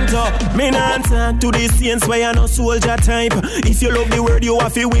prento. Me not answer to the saints where you no soldier type. If you love the word you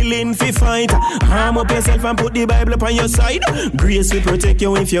have to willing to fight. Arm up yourself and put the Bible upon your side. Grace will protect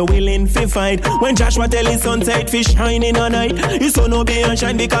you if you're willing to fight. When Joshua tell his son sight fish shine in a night, his son no be and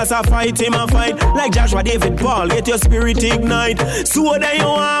shine because I fight him a fight. Like Joshua David Paul, let your spirit ignite. So that you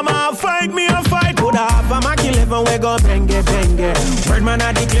want a fight, me a fight. Could I have a Mac 11 we go benge benge. Word man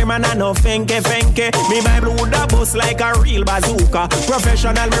a declare man a no fenke fenke. Me Bible would a bust like a real bazooka.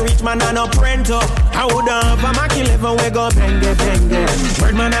 Professional me rich man a no prento. I would have a Mac 11 we go benge benge.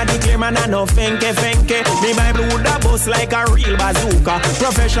 Word man a declare man a no fenke fenke. Me Bible would a bust like a real bazooka.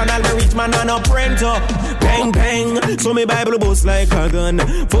 Professional me rich man a no prento. Bang bang, so me Bible bust like a gun.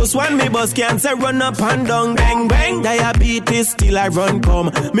 First one me bust cancer run up and down. Bang bang, diabetes still I run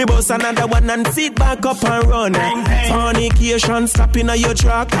come. Me bust another one and sit back up and run. Bang, bang. Fornication stopping on your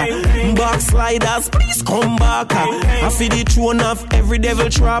track. Backsliders please come back. I feel the throne of every devil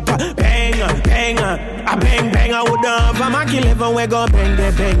trap. Bang bang, a bang bang. I would have a Mac 11 we go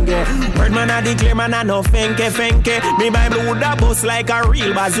benge benge. Word man a declare man a no fenke fenke. Me Bible would a bust like a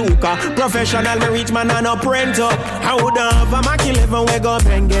real bazooka. Professional me rich man a no prento. I would have a Mac 11 we go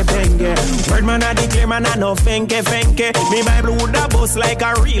benge benge. Word man a declare man a no fenke fenke. Me Bible would a bust like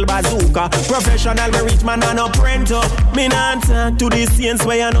a real bazooka. Professional me rich man a no prento. Me not answer to the saints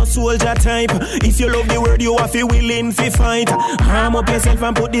where you no soldier type. If you love the word you have to willing to fight. Arm up yourself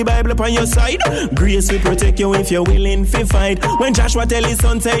and put the Bible upon your side. Grace will protect you if you're willing to fight. When Joshua tell his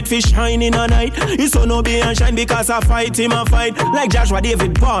son sight fish shine in a night, his son no be and shine because I fight him a fight. Like Joshua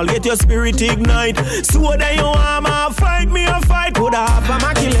David Paul, let your spirit ignite. So that you want a fight, me a fight. Could I have a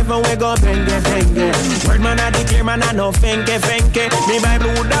Mac 11 we go benge benge. Word man a declare man a no fenke fenke. Me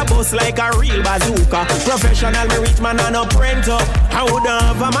Bible would a bust like a real bazooka. Professional me rich man a no prento. I would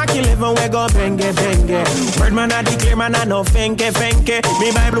have a Mac 11 we go benge benge. Word man a declare man a no fenke fenke.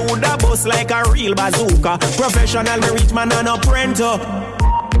 Me Bible would a bust like a real bazooka. Professional me rich man a no prento.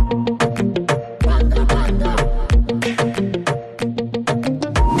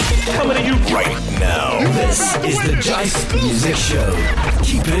 Right now, this is the Jive Music Show.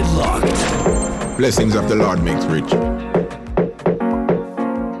 Keep it locked. Blessings of the Lord makes rich.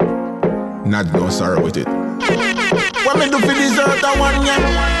 Not no sorrow with it. What me do for deserve that one, yeah?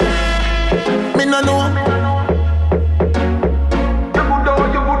 Me no know.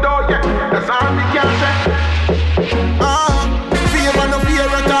 You good oh, yeah. That's all me can say. Fear no fear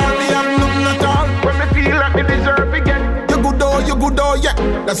at all. Me have nothing at all. When me feel like me deserve again. You good oh, yeah.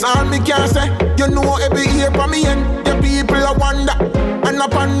 That's all me can say. You know every year for me end. The people a wonder and a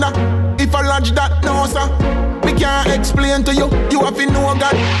ponder. If I lodge that no sir, me can't explain to you. You have to know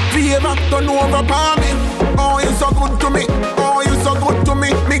God. Favor turn over for me. Oh, you so good to me. Oh, you so good to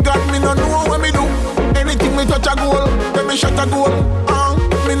me. Me God, me no know what me do. Anything me touch a goal, then me shot a goal.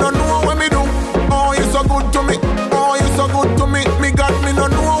 Me no know what me do. Oh, you so good to me. Oh, you so good to me. Me God, me no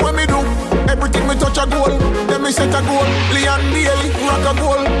know what me do. Everything me touch a goal, then me set a goal. Leon Bailey, rock a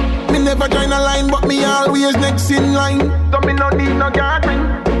goal. Me never join a line, but me always next in line. So me no need no guarding.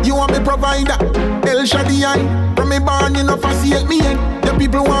 You want me provider, El Shaddai. From me born, you know, facilitate me in. The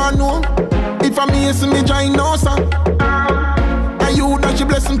people want to know if I miss me join, no sir. And you that you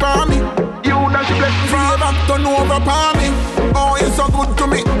blessing for me. You that you blessing for me. Favor turn over for me. Oh, you so good to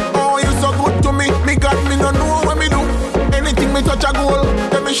me. Oh, you so good to me. Me God, me no know what me do. Anything me touch a goal,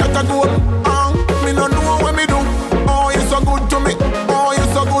 then me shot a goal. Me no know what me do. Oh, you so good to me. Oh, you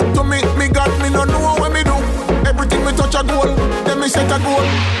so good to me. Me God, me no know what me do. Everything me touch a goal, then me set a goal.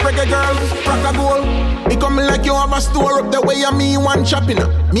 Reggae girl, rock a goal. Me coming like you have a store up the way of me one shopping.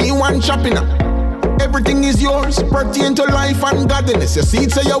 Me one shopping. Everything is yours, pertain to life and godliness. You see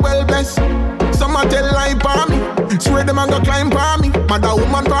it say you're well blessed. Some a tell lie for me. Swear them a go climb for me. Mother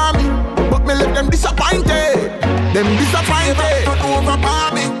woman for me. But me left them disappointed. Them disappointed. Turn over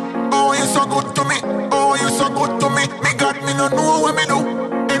for me. Oh, you so good to me. Oh, you so good to me. Me God, me no know what me do.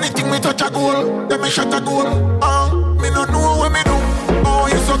 Anything me touch a goal, then me shot a goal. Me no know what me do. Oh,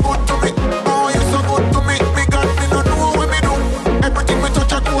 you so good to me. Oh, you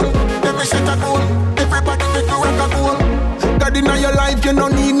life, you no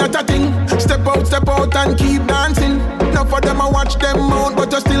need not a thing. Step out and keep dancing. Now for them I watch them out,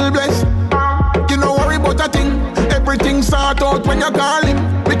 but you're still blessed. You no worry about a thing. Everything sort out when you call him.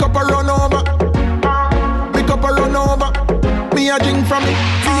 Pick up a run over. Pick up a run over. Me a drink from it.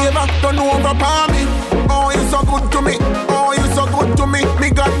 Favor turn over for me. Oh, you so good to me. Oh, you so good to me. Me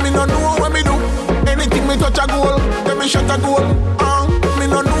got me no know what me do. Anything me touch a goal, then me shot a goal. Me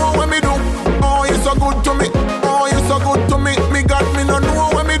no know what me do. Oh, you so good to me. Oh, you so good to me. Me got me no know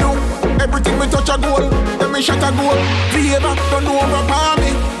what me do. Everything me touch a goal, then me shot a goal. Favor turn over for me.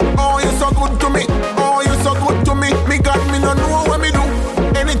 Oh, you so good to me. Oh, you so good to me. Me got me no know what me do.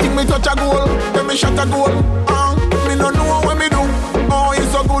 Anything me touch a goal, then me shot a goal. Me no know what me do. Oh, you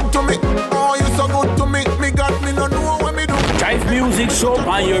so good to me. Oh, you so good to me. Me got me no know what me do. Jive music show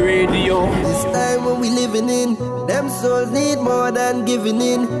on your radio. This time when we living in, them souls need more than giving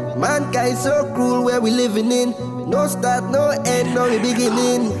in. Mankind so cruel where we living in. No start, no end, no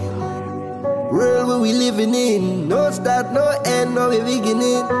beginning. World where we living in. No start, no end, no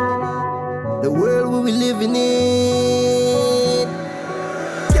beginning. The world where we living in.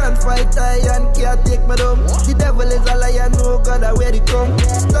 Can't fight I and can't take my dumb. The devil is a liar, no God where they come.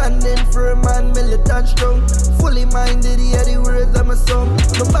 Standing firm and militant strong. Fully minded, hear the words of my song.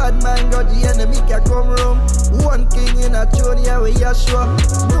 My bad man got the enemy can come wrong. One king in a throne, yeah, we are sure.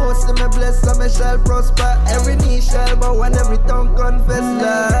 No, see me blessed and me shall prosper. Every knee shall bow and every tongue confess, Lord.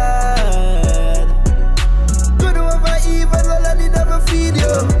 Good over evil, all I did never feed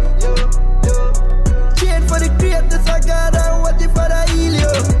you. Chain for the greatness of God and what if I heal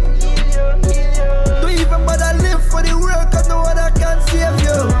you. Don't even bother live for the world, cause no one can save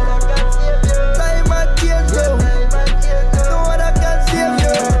you. Time and change you. No one can save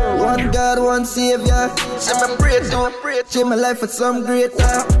you. One God, one Savior. Say me pray to, change my life for some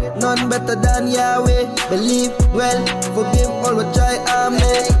greater. None better than Yahweh. Believe well, forgive all what try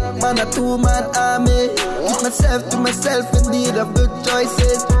army. Man a two-man army. Keep myself to myself in need of good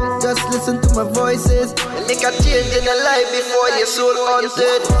choices. Just listen to my voices and make a change in the life before your soul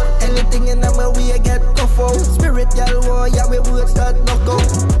haunted. Anything in my way I get cuff out. Spirit y'all war, yeah we work start knock out.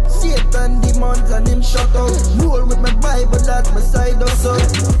 Satan, demons and him shut out. Roll with my Bible at my side also.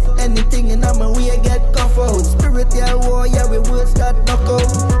 Anything in my way I get cuff out. Spirit y'all war, yeah we work start knock out.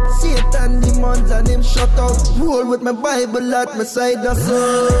 Satan, demons and him shut out. Roll with my Bible at my side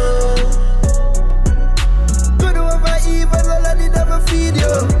also. Good over evil, all I did never feed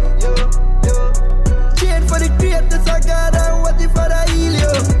you. Chain for the greatness of God and what if I heal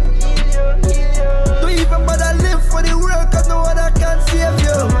you. Don't even bother live for the world, cause no one can save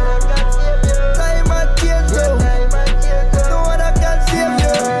you. Time and change you. No one can save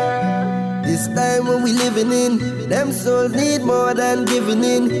you. This time when we living in, them souls need more than giving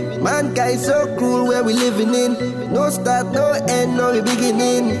in. Mankind so cruel where we living in. No start, no end, no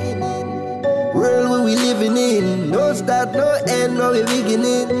beginning. World where we living in. No start, no end, no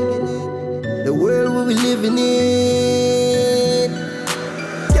beginning. The world where we living in.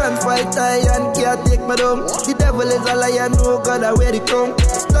 Can't fight I and can't take my dumb. The devil is a liar, no God where they come.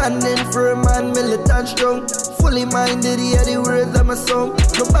 Standing firm and militant strong. Fully minded, hear the words of my song.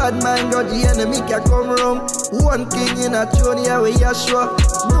 My bad man got the enemy can come wrong. One king in a throne, yeah we are sure.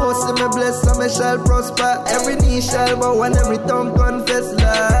 No, see me blessed and me shall prosper. Every knee shall bow and every tongue confess,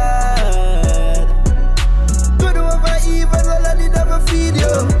 Lord. Good over evil, all I did never feed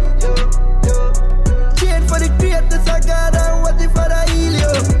you. Chain for the greatness of God and what if I heal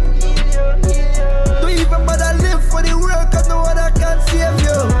you. Don't even bother live for the world, cause no one can save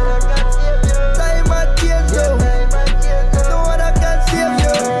you. Time and change you. No one can save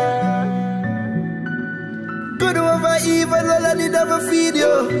you. Good over evil, all I did never feed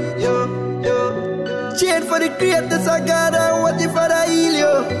you. Chain for the greatness of God and what if I heal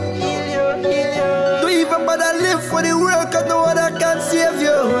you. Don't even bother live for the world, cause no one can save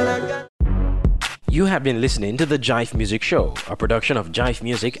you. You have been listening to the Jive Music Show, a production of Jive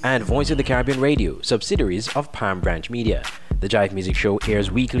Music and Voice of the Caribbean Radio, subsidiaries of Palm Branch Media. The Jive Music Show airs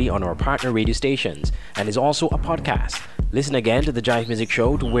weekly on our partner radio stations and is also a podcast. Listen again to the Jive Music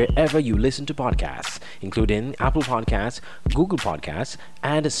Show to wherever you listen to podcasts, including Apple Podcasts, Google Podcasts,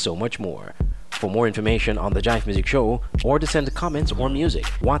 and so much more. For more information on the Jive Music Show or to send comments or music,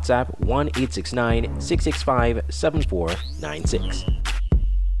 WhatsApp 1-869-665-7496.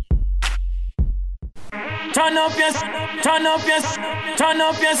 Turn up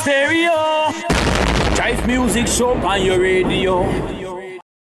your stereo. Jive music show on your radio.